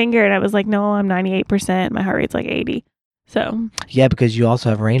another finger, and I was like, no, I'm 98%. My heart rate's like 80. So yeah, because you also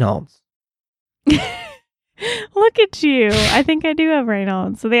have Raynaud's. Look at you. I think I do have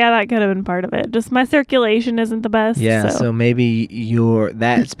Raynaud's. So yeah, that could have been part of it. Just my circulation isn't the best. Yeah, so maybe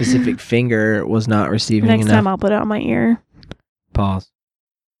that specific finger was not receiving next enough. time I'll put it on my ear. Pause.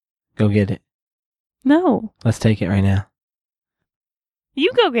 Go get it. No. Let's take it right now.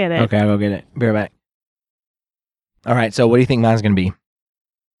 You go get it. Okay, I'll go get it. Be right back. All right, so what do you think mine's going to be?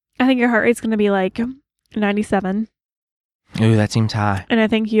 I think your heart rate's going to be like 97. Ooh, that seems high. And I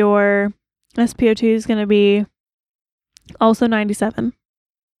think your SpO2 is going to be also 97.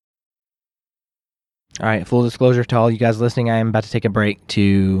 All right, full disclosure to all you guys listening, I am about to take a break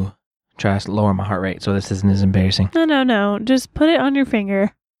to try to lower my heart rate so this isn't as embarrassing. No. Just put it on your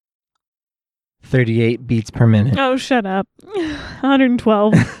finger. 38 beats per minute. Oh, shut up.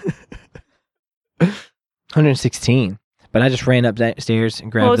 112. 116. But I just ran upstairs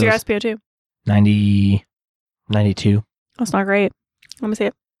and grabbed What was your those. SpO2? 90, 92. That's not great. Let me see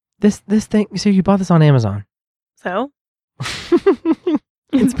it. This thing, so you bought this on Amazon. So?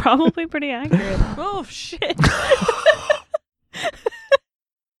 It's probably pretty accurate. Oh, shit.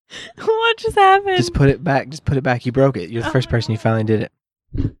 What just happened? Just put it back. You broke it. You're the first person who finally did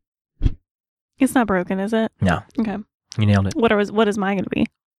it. It's not broken, is it? No. Okay. You nailed it. What is mine going to be?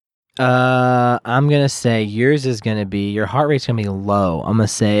 I'm going to say yours is going to be, your heart rate's going to be low. I'm going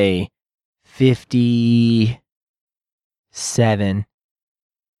to say 57.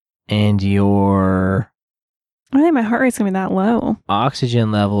 And your I think my heart rate's going to be that low.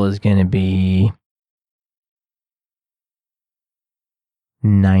 oxygen level is going to be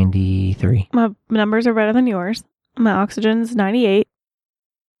 93. My numbers are better than yours. My oxygen's 98.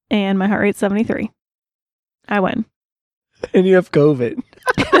 And my heart rate's 73. I win. And you have COVID.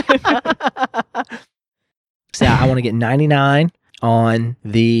 So I want to get 99 on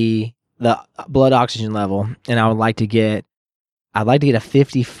the blood oxygen level, and I'd like to get a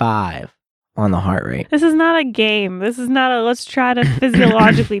 55 on the heart rate. This is not a game. This is not a let's try to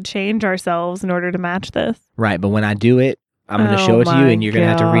physiologically change ourselves in order to match this. Right, but when I do it, I'm going to Oh show it to you, my and you're going to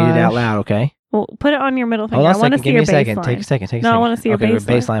have to read it out gosh. loud, okay? Well, put it on your middle finger. Hold on I a want to second. see Give me your a second. baseline. Take a second. No, I wanna see your okay,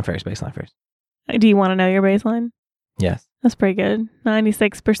 baseline. Baseline first. Do you want to know your baseline? Yes. That's pretty good.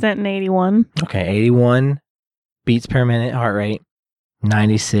 96% and 81. Okay, 81 beats per minute heart rate,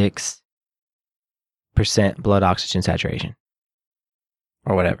 96% blood oxygen saturation.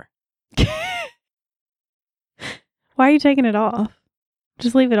 Or whatever. Why are you taking it off?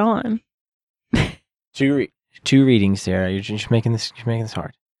 Just leave it on. Two readings, Sarah. You're just making this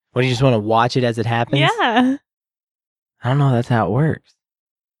hard. What, do you just want to watch it as it happens? Yeah. I don't know. That's how it works.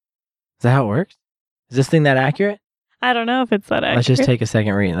 Is that how it works? Is this thing that accurate? I don't know if it's that accurate. Let's just take a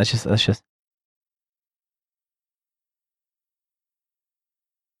second reading. Let's just.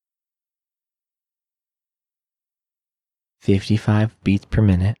 $55 beats per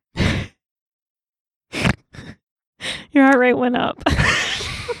minute. Your heart rate went up.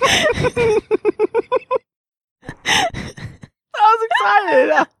 I was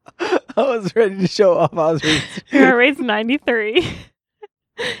excited. I was ready to show off. Your heart rate's 93.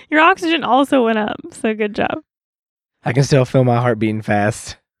 Your oxygen also went up, so good job. I can still feel my heart beating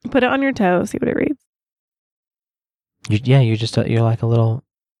fast. Put it on your toe, see what it reads. You're like a little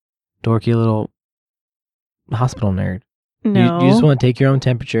dorky little hospital nerd. No. You just want to take your own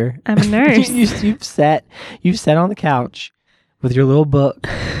temperature. I'm a nurse. You've sat on the couch with your little book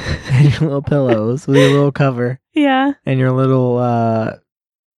and your little pillows with your little cover Yeah. and your little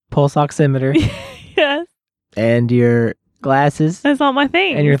pulse oximeter Yes. and your glasses That's all my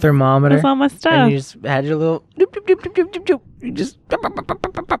things. and your thermometer. That's all my stuff. And you just had your little doop, doop, doop, doop, doop, doop. You just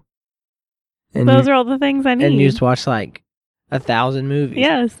and Those are all the things I need. and you just watch like 1,000 movies.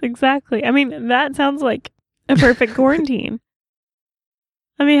 Yes, exactly. I mean, that sounds like a perfect quarantine.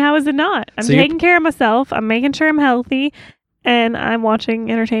 I mean, how is it not? I'm So you're- taking care of myself. I'm making sure I'm healthy, and I'm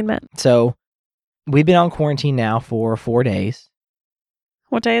watching entertainment. So we've been on quarantine now for 4 days.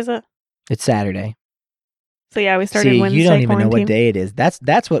 What day is it? It's Saturday. So yeah, we started Wednesday. You don't even know quarantine. what day it is.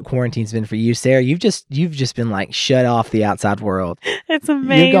 That's what quarantine's been for you, Sarah. You've just been like shut off the outside world. It's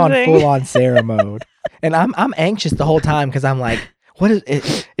amazing. You've gone full on Sarah mode, and I'm anxious the whole time because I'm like, what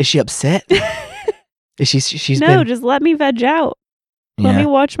is she upset? Is she's no, been? just let me veg out. Let me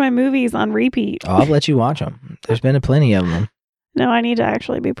watch my movies on repeat. Oh, I'll let you watch them. There's been a plenty of them. No, I need to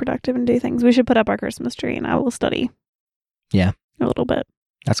actually be productive and do things. We should put up our Christmas tree, and I will study. Yeah, a little bit.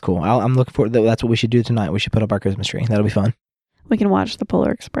 That's cool. I'm looking forward. That's what we should do tonight. We should put up our Christmas tree. That'll be fun. We can watch the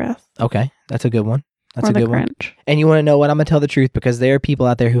Polar Express. Okay, that's a good one. That's or a the good one. Grinch. And you want to know what? I'm gonna tell the truth because there are people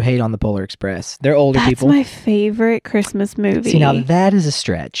out there who hate on the Polar Express. They're older That's people. my favorite Christmas movie. See, now that is a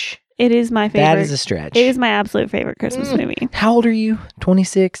stretch. It is my favorite. That is a stretch. It is my absolute favorite Christmas movie. How old are you?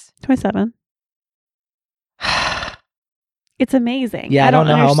 26? 27. It's amazing. Yeah, I don't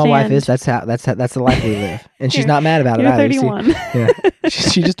know how old my wife is. understand. That's the life we live, and she's You're- not mad about it You're either. See? 31. Yeah,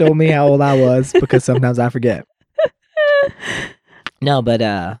 she just told me how old I was because sometimes I forget. No, but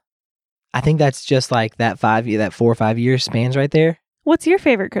I think that's just like that 4 or 5 year spans right there. What's your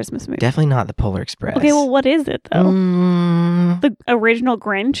favorite Christmas movie? Definitely not the Polar Express. Okay, well, what is it though? Mm, The original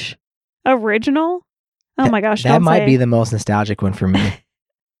Grinch? Original? Oh my gosh! that don't might say be the most nostalgic one for me.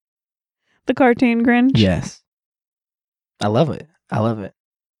 the cartoon Grinch. Yes, I love it.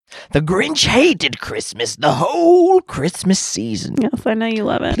 The Grinch hated Christmas the whole Christmas season. Yes, I know you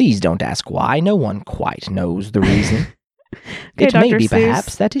love it. Please don't ask why. No one quite knows the reason. Okay, It may Dr. be Seuss.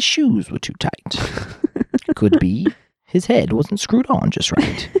 perhaps that his shoes were too tight. Could be his head wasn't screwed on just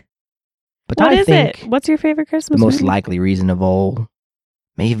right. But What I is think it? What's your favorite the Christmas most movie? likely reason of all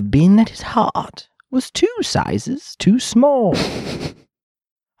may have been that his heart was 2 sizes too small.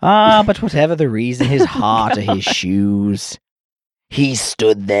 But whatever the reason, his heart or his shoes, he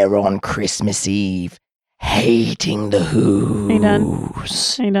stood there on Christmas Eve, hating the you done?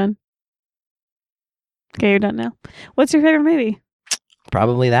 Who's. Are you done? Okay, you're done now. What's your favorite movie?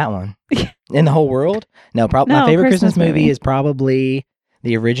 Probably that one. In the whole world? No, my No, favorite Christmas Christmas movie movie. is probably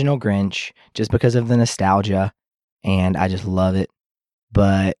the original Grinch, just because of the nostalgia, and I just love it.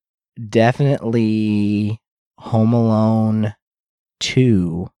 But definitely Home Alone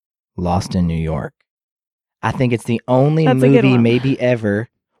 2, Lost in New York. I think it's the only That's a good movie one. maybe ever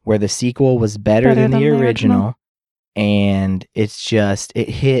where the sequel was better than the original. And it's just,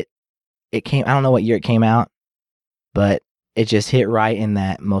 it came, I don't know what year it came out, but it just hit right in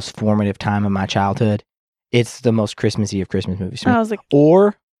that most formative time of my childhood. It's the most Christmassy of Christmas movies. I was like,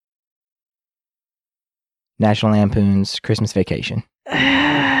 Or National Lampoon's Christmas Vacation.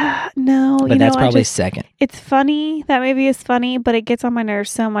 no, But that's probably second. it's funny. That movie is funny, but it gets on my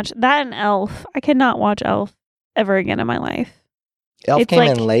nerves so much. That and Elf. I cannot watch Elf ever again in my life. Elf It's came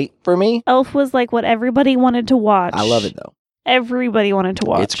like- in late for me. Elf was like what everybody wanted to watch. I love it though. Everybody wanted to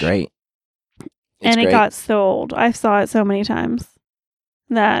watch. It's great. And it got so old. I saw it so many times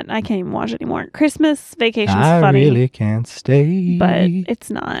that I can't even watch it anymore. Christmas Vacation's funny, really can't stay. but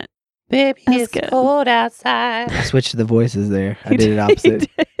it's not. Baby, That's good. cold outside. I switched the voices there. I You did it opposite. you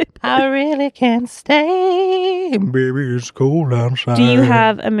did. I really can't stay. Baby, it's cold outside. Do you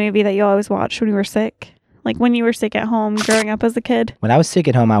have a movie that you always watched when you were sick? Like when you were sick at home growing up as a kid? When I was sick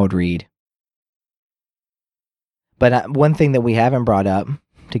at home, I would read. But one thing that we haven't brought up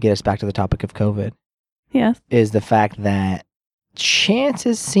to get us back to the topic of COVID Yes. is the fact that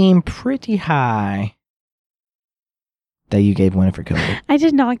chances seem pretty high that you gave Winifred COVID. I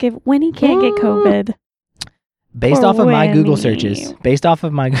did not give. Winnie can't get COVID. Based Poor off of my Google Winnie. searches. Based off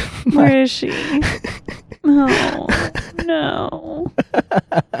of my... Where is she? Oh, no.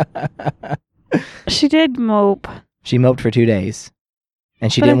 She did mope. She moped for 2 days.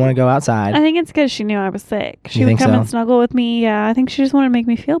 And she But didn't I- want to go outside. I think it's because she knew I was sick. She You would think come so? and snuggle with me. Yeah, I think she just wanted to make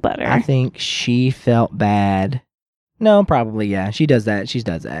me feel better. I think she felt bad. No, probably, yeah. She does that. She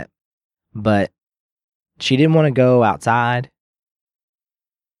does that. But she didn't want to go outside.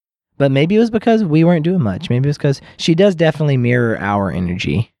 But maybe it was because we weren't doing much. Maybe it was because she does definitely mirror our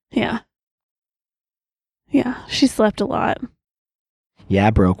energy. Yeah. Yeah, she slept a lot. Yeah, I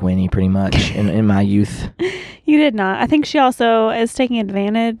broke Winnie pretty much in my youth. You did not. I think she also is taking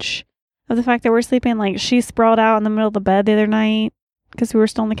advantage of the fact that we're sleeping. Like, she sprawled out in the middle of the bed the other night because we were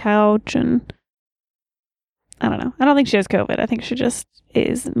still on the couch, and I don't know. I don't think she has COVID. I think she just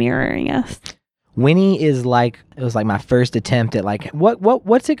is mirroring us. Winnie is like, it was like my first attempt at like,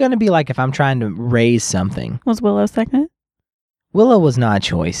 what's it going to be like if I'm trying to raise something? Was Willow second? Willow was not a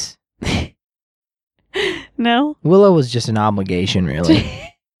choice. No? Willow was just an obligation, really.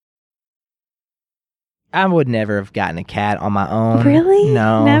 I would never have gotten a cat on my own. Really?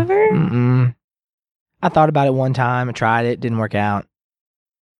 No. Never? Mm-mm. I thought about it one time. I tried it. Didn't work out.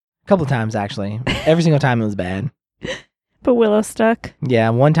 A couple times, actually. Every single time it was bad. But Willow stuck. Yeah,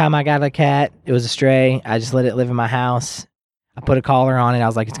 one time I got a cat. It was a stray. I just let it live in my house. I put a collar on it. I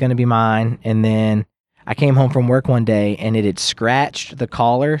was like, it's going to be mine. And then I came home from work one day, and it had scratched the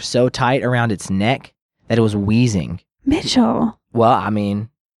collar so tight around its neck that it was wheezing. Mitchell. Well, I mean,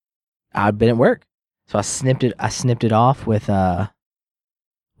 I'd been at work. So I snipped it off with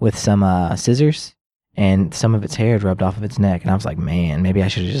some scissors, and some of its hair had rubbed off of its neck. And I was like, man, maybe I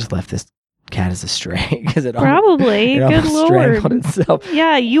should have just left this cat as a stray because it Probably. it Good almost strangled Lord. itself.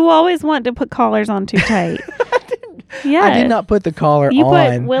 Yeah, you always want to put collars on too tight. Yeah. I did not put the collar You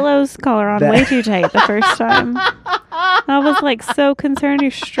on. put Willow's collar on That- way too tight the first time. I was like so concerned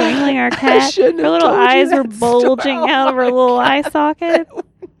you're strangling our cat. shouldn't Her have little told you eyes were that bulging story. out of her little eye socket.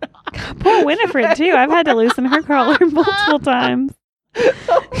 God, poor Winifred too. I've had to loosen her collar multiple times.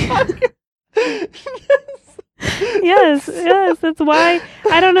 Yes, that's why.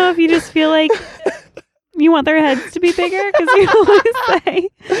 I don't know if you just feel like you want their heads to be bigger, because you always say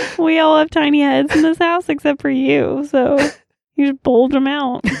we all have tiny heads in this house except for you, so you just bulge them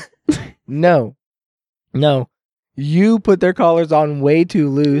out. No. You put their collars on way too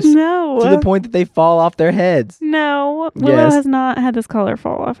loose No, to the point that they fall off their heads. no, Willow Yes. has not had this collar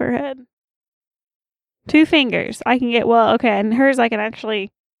fall off her head. 2 fingers, I can get. Well, okay, and hers I can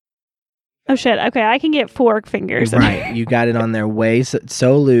actually Oh, shit. Okay, I can get 4 fingers. Right. You got it on there way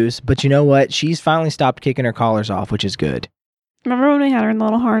so loose. But you know what? She's finally stopped kicking her collars off, which is good. Remember when we had her in the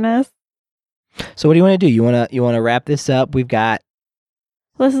little harness? So what do you want to do? You want to wrap this up? We've got...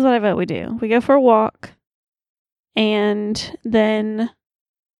 Well, this is what I vote we do. We go for a walk, and then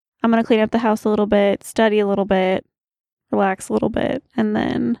I'm going to clean up the house a little bit, study a little bit, relax a little bit, and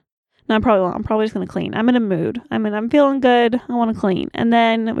then... No, I probably won't. I'm probably just going to clean. I'm in a mood. I'm feeling good. I want to clean. And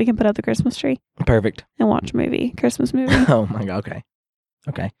then we can put up the Christmas tree. Perfect. And watch a movie. Christmas movie. Oh, my God.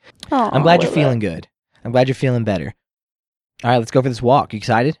 Okay. Aw, I'm glad you're Willow. feeling good. I'm glad you're feeling better. All right, let's go for this walk. You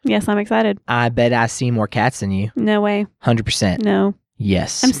excited? Yes, I'm excited. I bet I see more cats than you. No way. 100%. No.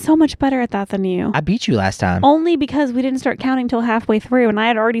 Yes. I'm so much better at that than you. I beat you last time. Only because we didn't start counting till halfway through, and I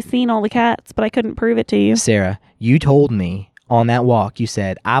had already seen all the cats, but I couldn't prove it to you. Sarah, you told me on that walk, you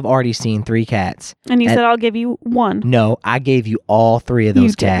said, I've already seen 3 cats. And you said, I'll give you 1. No, I gave you all 3 of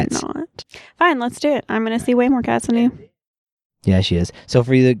those cats. Did not. Fine, let's do it. I'm going to see way more cats than you. Yeah, she is. So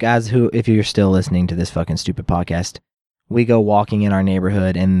for you guys who, if you're still listening to this fucking stupid podcast, we go walking in our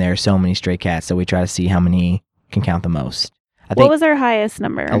neighborhood and there's so many stray cats that we try to see how many can count the most. I think What was our highest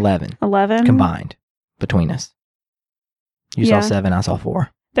number? 11 11? combined between us. You Yeah. saw 7, I saw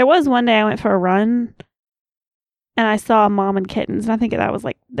 4. There was one day I went for a run, and I saw mom and kittens, and I think that was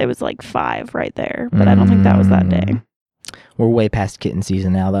there was 5 right there, but I don't think that was that day. We're way past kitten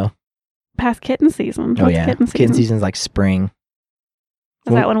season now, though. Past kitten season. Oh, What's yeah. kitten season? Kitten season's like spring.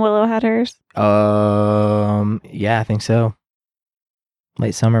 Is that when Willow had hers? Yeah, I think so.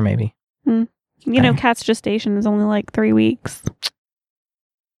 Late summer, maybe. You know, Okay. cat's gestation is only 3 weeks.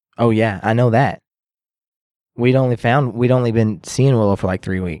 Oh, yeah, I know that. We'd only been seeing Willow for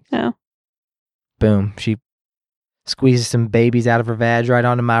 3 weeks. Oh. Boom. She squeezes some babies out of her vag right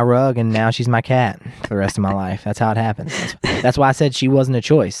onto my rug, and now she's my cat for the rest of my life. That's how it happens. That's why I said she wasn't a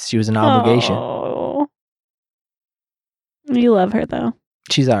choice. She was an obligation. Oh. You love her, though.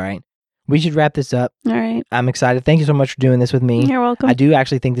 She's all right. We should wrap this up. All right. I'm excited. Thank you so much for doing this with me. You're welcome. I do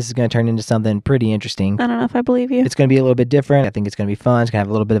actually think this is going to turn into something pretty interesting. I don't know if I believe you. It's going to be a little bit different. I think it's going to be fun. It's going to have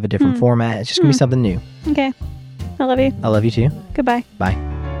a little bit of a different format. It's just going to be something new. Okay. I love you. I love you too. Goodbye. Bye.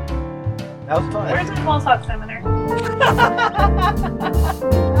 That was fun. Where's my small sock seminar?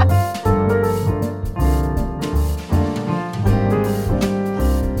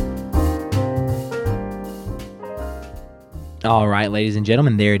 All right, ladies and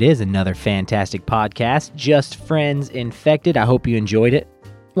gentlemen, there it is. Another fantastic podcast, Just Friends Infected. I hope you enjoyed it.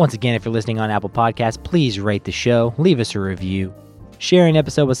 Once again, if you're listening on Apple Podcasts, please rate the show, leave us a review. Share an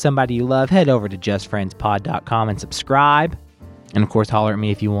episode with somebody you love. Head over to justfriendspod.com and subscribe. And of course, holler at me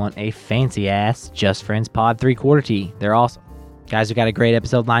if you want a fancy-ass Just Friends Pod 3/4 tee. They're awesome. Guys, we've got a great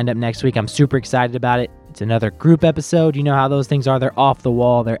episode lined up next week. I'm super excited about it. It's another group episode. You know how those things are. They're off the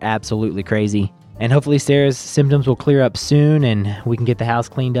wall. They're absolutely crazy. And hopefully Sarah's symptoms will clear up soon and we can get the house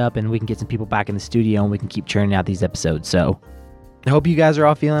cleaned up and we can get some people back in the studio and we can keep churning out these episodes. So I hope you guys are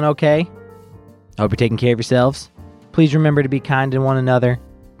all feeling okay. I hope you're taking care of yourselves. Please remember to be kind to one another.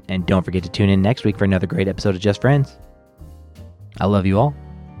 And don't forget to tune in next week for another great episode of Just Friends. I love you all.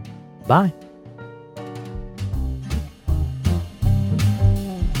 Bye.